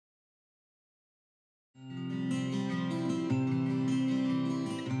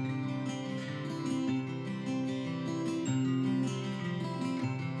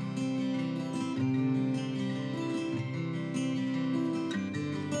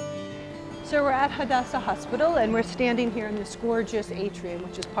So we're at Hadassah Hospital, and we're standing here in this gorgeous atrium,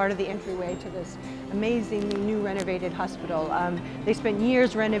 which is part of the entryway to this amazingly new renovated hospital. They spent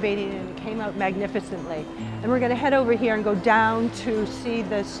years renovating it, and it came out magnificently. And we're going to head over here and go down to see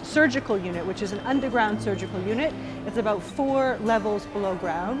this surgical unit, which is an underground surgical unit. It's about 4 levels below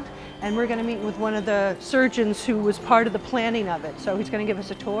ground. And we're going to meet with one of the surgeons who was part of the planning of it. So he's going to give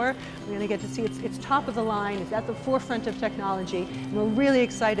us a tour. We're going to get to see it's top of the line. It's at the forefront of technology. And we're really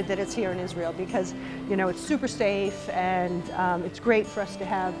excited that it's here in Israel because, you know, it's super safe, and it's great for us to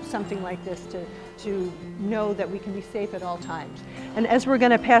have something like this to know that we can be safe at all times. And as we're going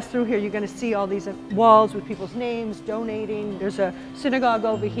to pass through here, you're going to see all these walls with people's names donating. There's a synagogue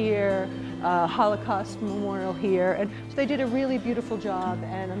over here, a Holocaust memorial here. And so they did a really beautiful job,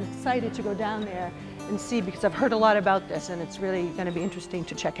 and I'm excited to go down there and see, because I've heard a lot about this, and it's really going to be interesting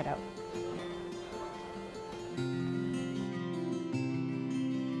to check it out.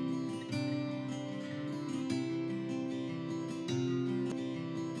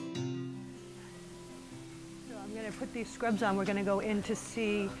 Put these scrubs on. We're going to go in to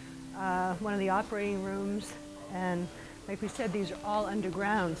see one of the operating rooms, and like we said, these are all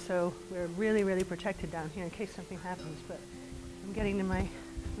underground, so we're really, really protected down here in case something happens. But I'm getting to my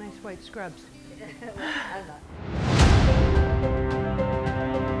nice white scrubs.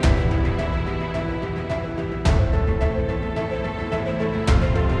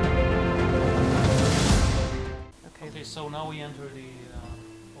 Okay, so now we enter the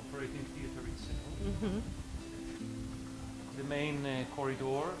operating theater itself. Mm-hmm. The main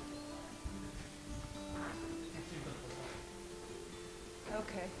corridor.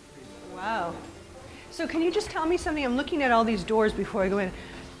 Okay. Wow. So can you just tell me something? I'm looking at all these doors before I go in.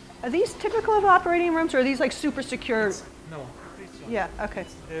 Are these typical of operating rooms, or are these like super secure? No. Yeah, okay.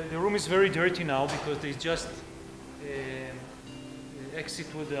 The room is very dirty now because they just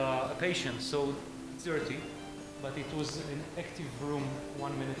exit with a patient, so it's dirty. But it was an active room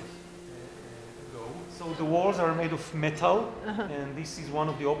 1 minute ago. So the walls are made of metal, and this is one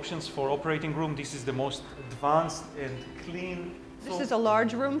of the options for operating room. This is the most advanced and clean. This is a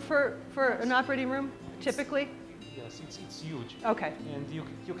large room for an operating room, typically? Yes, it's huge. Okay. And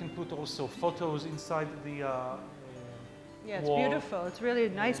you can put also photos inside the yeah, it's wall. beautiful. It's really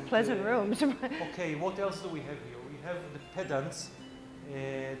nice, and, pleasant rooms. Okay, what else do we have here? We have the pedants.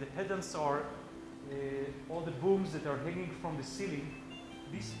 The pedants are all the booms that are hanging from the ceiling.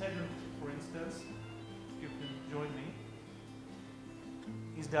 This pedant, for instance, you can join me,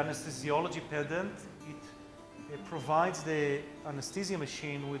 is the anesthesiology pedant. It provides the anesthesia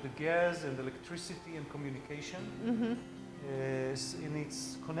machine with the gas and electricity and communication. Mm-hmm. And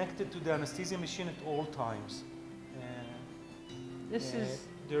it's connected to the anesthesia machine at all times.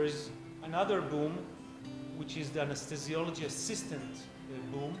 There is another boom, which is the anesthesiology assistant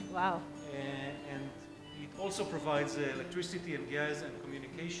boom. Wow. And it also provides electricity and gas and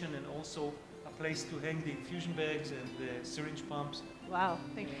communication, and also a place to hang the infusion bags and the syringe pumps. Wow.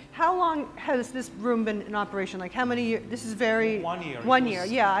 Thank you. How long has this room been in operation? Like how many years? This is very... 1 year. 1 year,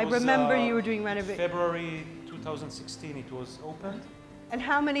 yeah. I remember you were doing renovation. February 2016 it was opened. And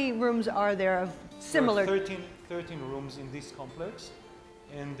how many rooms are there of similar? There are 13 rooms in this complex.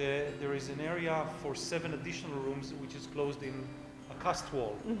 And there is an area for 7 additional rooms which is closed in a cast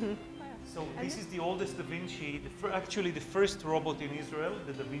wall. Mm-hmm. So this is the oldest Da Vinci, actually the first robot in Israel,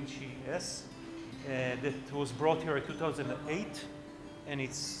 the Da Vinci S, that was brought here in 2008, and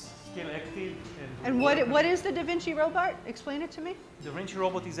it's still active. And what is the Da Vinci robot? Explain it to me. The Da Vinci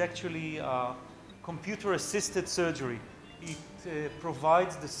robot is actually computer-assisted surgery. It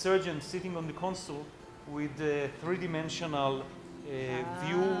provides the surgeon sitting on the console with a 3-dimensional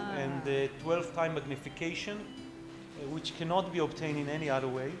view and 12-time magnification, which cannot be obtained in any other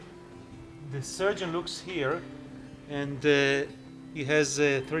way. The surgeon looks here, and he has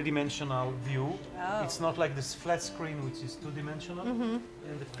a 3-dimensional view. Oh. It's not like this flat screen, which is 2-dimensional. Mm-hmm.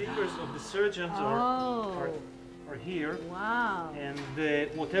 And the fingers of the surgeons are here. Wow. And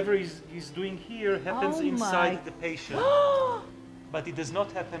whatever he's doing here happens inside the patient. But it does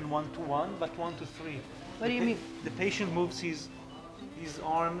not happen 1-to-1, but 1-to-3. What do you mean? The patient moves his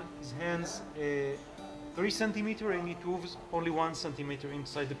arm, his hands 3 centimeters, and it moves only 1 centimeter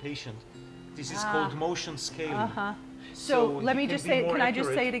inside the patient. This is called motion scaling. So let me just say, can I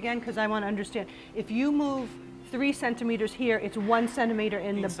just say it again, because I want to understand. If you move 3 centimeters here, it's 1 centimeter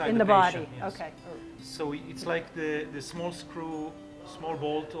in the body. Yes. Okay. So it's like the small screw, small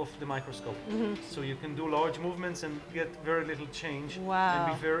bolt of the microscope. Mm-hmm. So you can do large movements and get very little change.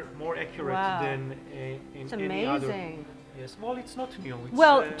 Wow. And be more accurate than in it's any other. amazing. Yes, well, it's not new. It's,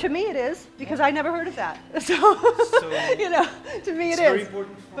 Well, to me it is, because I never heard of that. So, you know, to me it is. It's very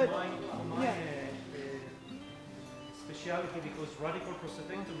important for my yeah. specialty, because radical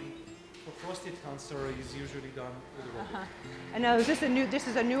prostatectomy for prostate cancer is usually done with a robot. And now, this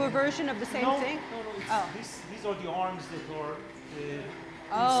is a newer version of the same thing? No, these are the arms that are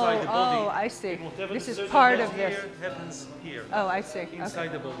inside the body. Oh, I see. And whatever this the is surgeon part does of this. here happens here. Oh, I see.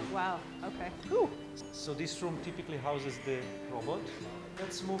 Inside the body. Wow, okay. Ooh. So this room typically houses the robot.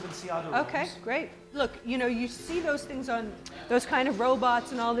 Let's move and see other rooms. Okay, great. Look, you know, you see those things on, those kind of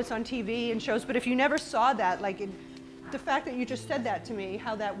robots and all this on TV and shows, but if you never saw that, like, the fact that you just said that to me,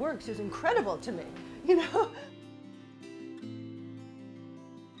 how that works, is incredible to me, you know?